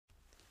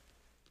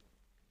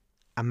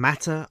A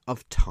matter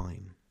of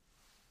time.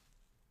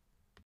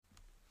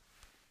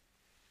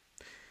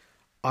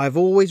 I've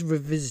always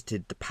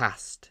revisited the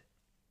past.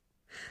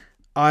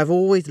 I've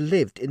always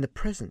lived in the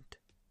present.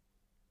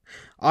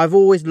 I've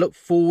always looked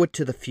forward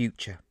to the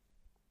future.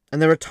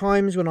 And there are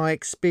times when I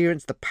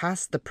experience the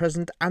past, the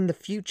present, and the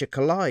future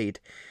collide,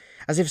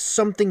 as if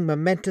something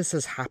momentous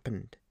has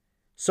happened,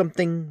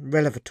 something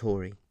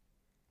revelatory,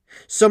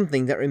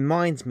 something that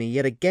reminds me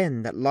yet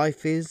again that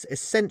life is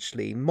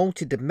essentially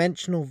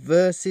multidimensional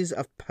verses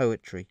of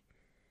poetry.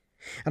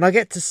 And I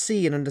get to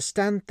see and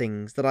understand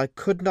things that I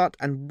could not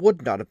and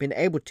would not have been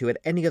able to at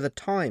any other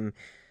time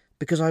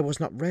because I was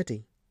not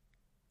ready.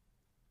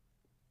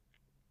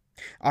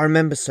 I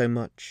remember so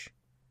much.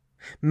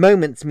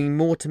 Moments mean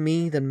more to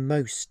me than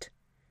most.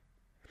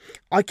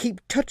 I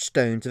keep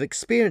touchstones of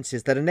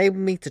experiences that enable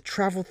me to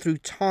travel through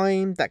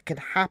time that can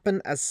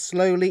happen as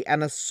slowly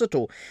and as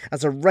subtle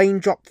as a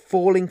raindrop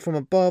falling from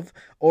above,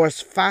 or as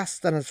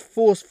fast and as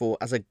forceful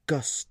as a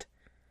gust.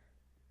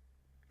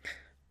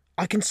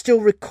 I can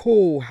still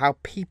recall how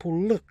people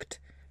looked,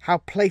 how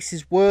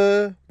places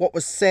were, what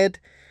was said,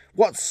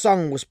 what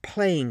song was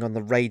playing on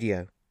the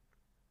radio.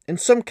 In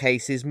some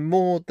cases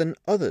more than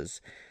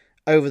others,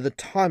 over the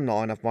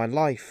timeline of my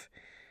life.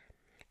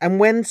 And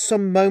when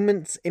some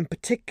moments in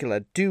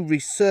particular do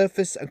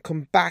resurface and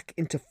come back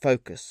into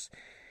focus,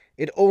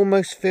 it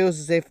almost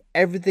feels as if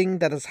everything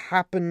that has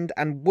happened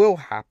and will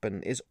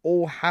happen is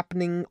all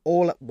happening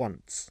all at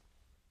once.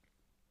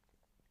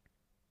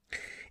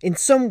 In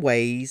some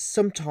ways,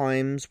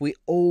 sometimes we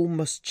all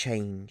must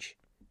change.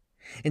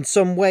 In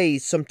some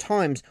ways,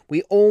 sometimes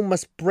we all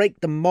must break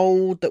the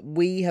mould that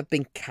we have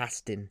been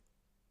cast in.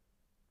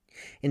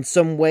 In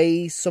some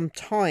ways,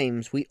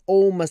 sometimes we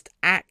all must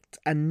act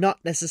and not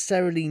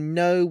necessarily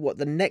know what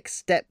the next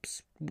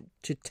steps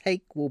to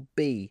take will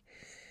be.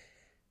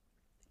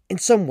 In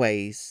some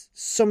ways,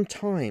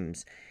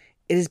 sometimes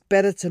it is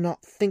better to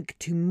not think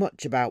too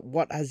much about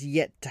what has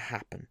yet to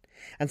happen,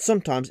 and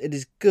sometimes it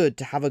is good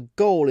to have a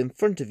goal in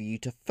front of you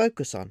to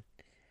focus on.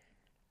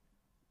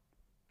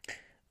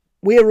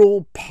 We are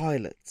all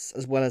pilots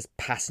as well as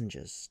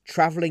passengers,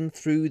 travelling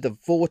through the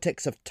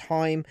vortex of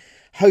time,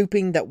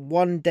 hoping that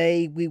one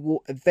day we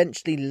will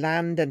eventually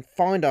land and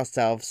find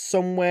ourselves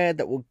somewhere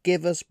that will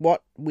give us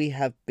what we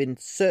have been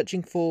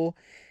searching for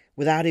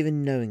without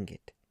even knowing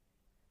it.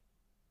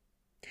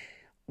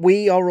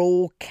 We are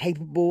all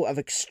capable of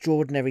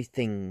extraordinary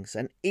things,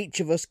 and each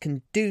of us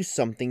can do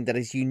something that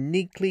is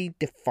uniquely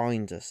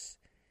defines us.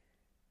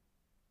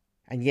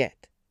 And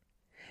yet,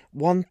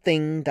 one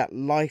thing that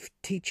life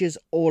teaches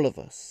all of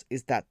us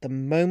is that the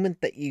moment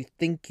that you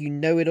think you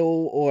know it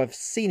all or have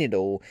seen it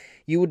all,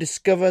 you will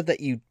discover that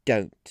you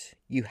don't,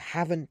 you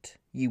haven't,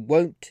 you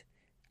won't,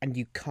 and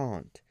you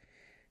can't.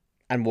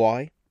 And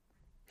why?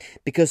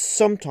 Because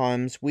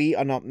sometimes we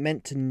are not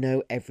meant to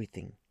know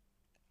everything,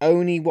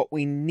 only what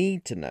we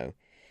need to know,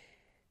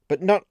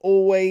 but not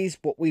always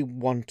what we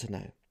want to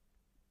know,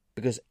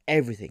 because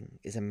everything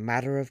is a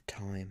matter of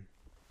time.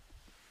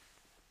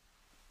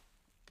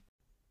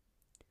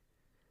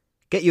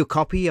 Get your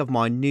copy of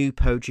my new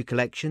poetry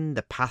collection,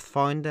 The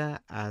Pathfinder,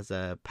 as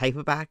a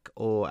paperback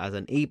or as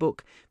an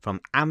ebook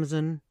from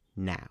Amazon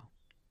now.